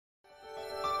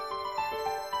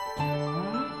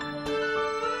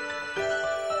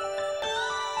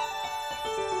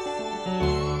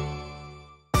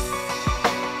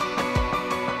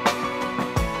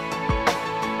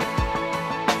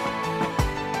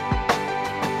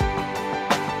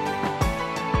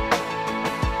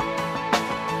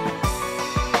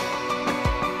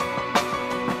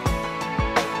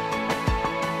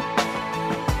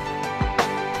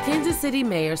City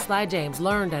Mayor Sly James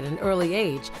learned at an early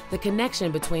age the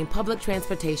connection between public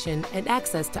transportation and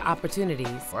access to opportunities.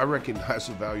 I recognized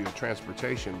the value of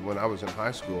transportation when I was in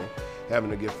high school, having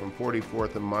to get from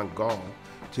 44th and Montgall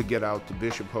to get out to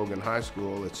Bishop Hogan High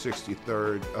School at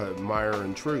 63rd, Meyer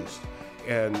and Troost.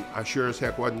 And I sure as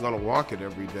heck wasn't going to walk it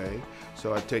every day,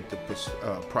 so I'd take the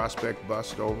Prospect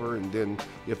bus over, and then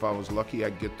if I was lucky,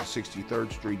 I'd get the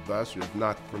 63rd Street bus. If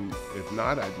not,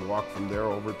 I'd walk from there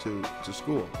over to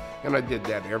school. And I did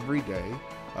that every day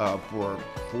for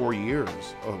 4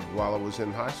 years while I was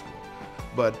in high school.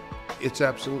 But it's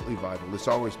absolutely vital. It's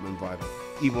always been vital.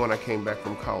 Even when I came back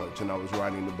from college and I was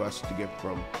riding the bus to get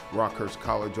from Rockhurst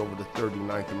College over to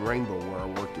 39th and Rainbow, where I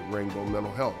worked at Rainbow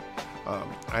Mental Health.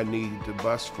 I needed the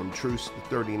bus from Troost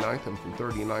to 39th and from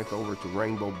 39th over to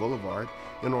Rainbow Boulevard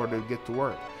in order to get to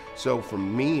work. So for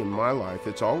me in my life,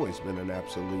 it's always been an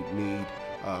absolute need.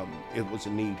 It was a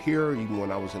need here. Even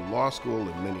when I was in law school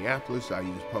in Minneapolis, I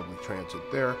used public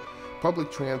transit there.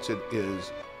 Public transit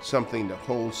is something that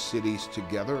holds cities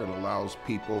together and allows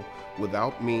people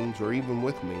without means or even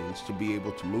with means to be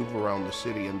able to move around the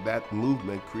city, and that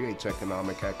movement creates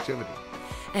economic activity.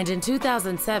 And in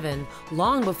 2007,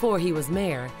 long before he was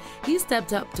mayor, he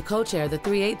stepped up to co-chair the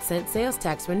 3/8-cent sales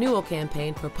tax renewal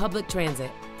campaign for public transit.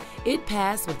 It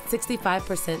passed with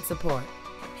 65% support.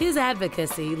 His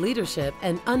advocacy, leadership,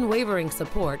 and unwavering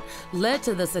support led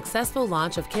to the successful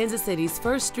launch of Kansas City's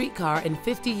first streetcar in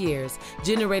 50 years,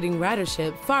 generating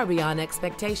ridership far beyond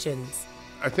expectations.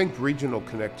 I think regional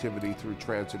connectivity through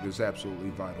transit is absolutely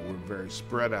vital. We're a very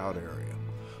spread out area.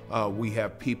 We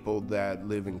have people that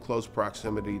live in close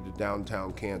proximity to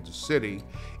downtown Kansas City,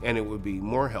 and it would be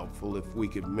more helpful if we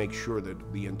could make sure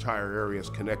that the entire area is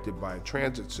connected by a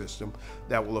transit system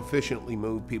that will efficiently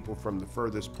move people from the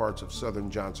furthest parts of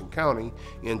southern Johnson County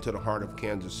into the heart of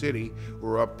Kansas City,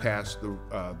 or up past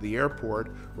the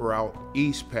airport, or out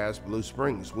east past Blue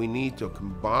Springs. We need to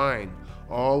combine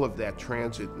all of that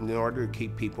transit in order to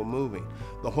keep people moving.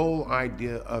 The whole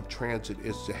idea of transit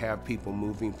is to have people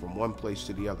moving from one place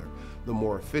to the other. The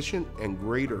more efficient and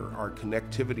greater our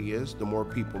connectivity is, the more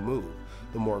people move.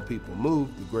 The more people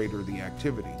move, the greater the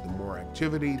activity. The more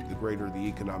activity, the greater the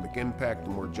economic impact,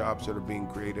 the more jobs that are being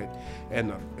created,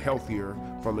 and the healthier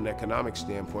from an economic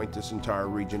standpoint this entire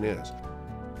region is.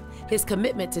 His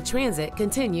commitment to transit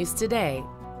continues today.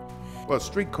 Well,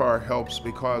 Streetcar helps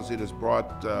because it has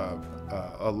brought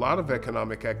a lot of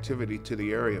economic activity to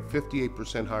the area.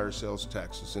 58% higher sales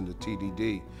taxes in the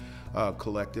TDD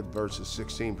collected versus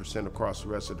 16% across the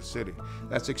rest of the city.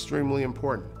 That's extremely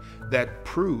important. That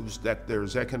proves that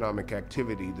there's economic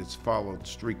activity that's followed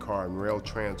streetcar and rail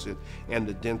transit and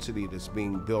the density that's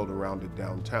being built around it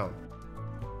downtown.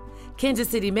 Kansas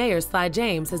City Mayor Sly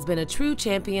James has been a true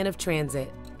champion of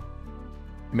transit.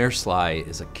 Mayor Sly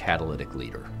is a catalytic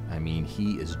leader. I mean,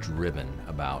 he is driven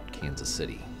about Kansas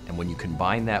City. And when you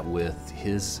combine that with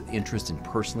his interest in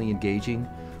personally engaging,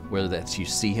 whether that's you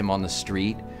see him on the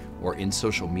street or in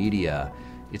social media,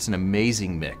 it's an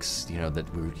amazing mix, you know, that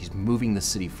he's moving the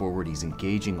city forward, he's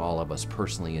engaging all of us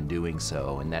personally in doing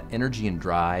so, and that energy and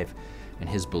drive and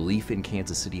his belief in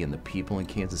Kansas City and the people in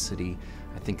Kansas City,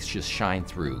 I think it's just shine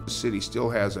through. The city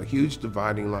still has a huge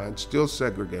dividing line, still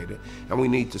segregated, and we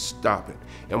need to stop it.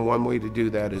 And one way to do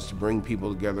that is to bring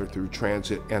people together through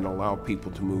transit and allow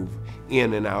people to move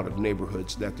in and out of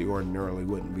neighborhoods that they ordinarily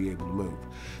wouldn't be able to move.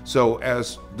 So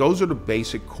as those are the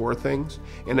basic core things,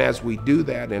 and as we do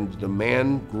that and the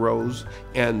demand grows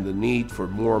and the need for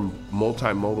more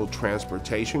multimodal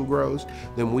transportation grows,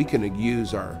 then we can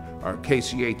use our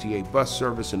KCATA bus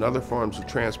service and other forms of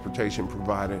transportation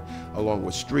provided along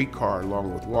with streetcar,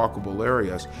 along with walkable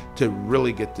areas to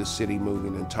really get this city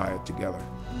moving and tie it together.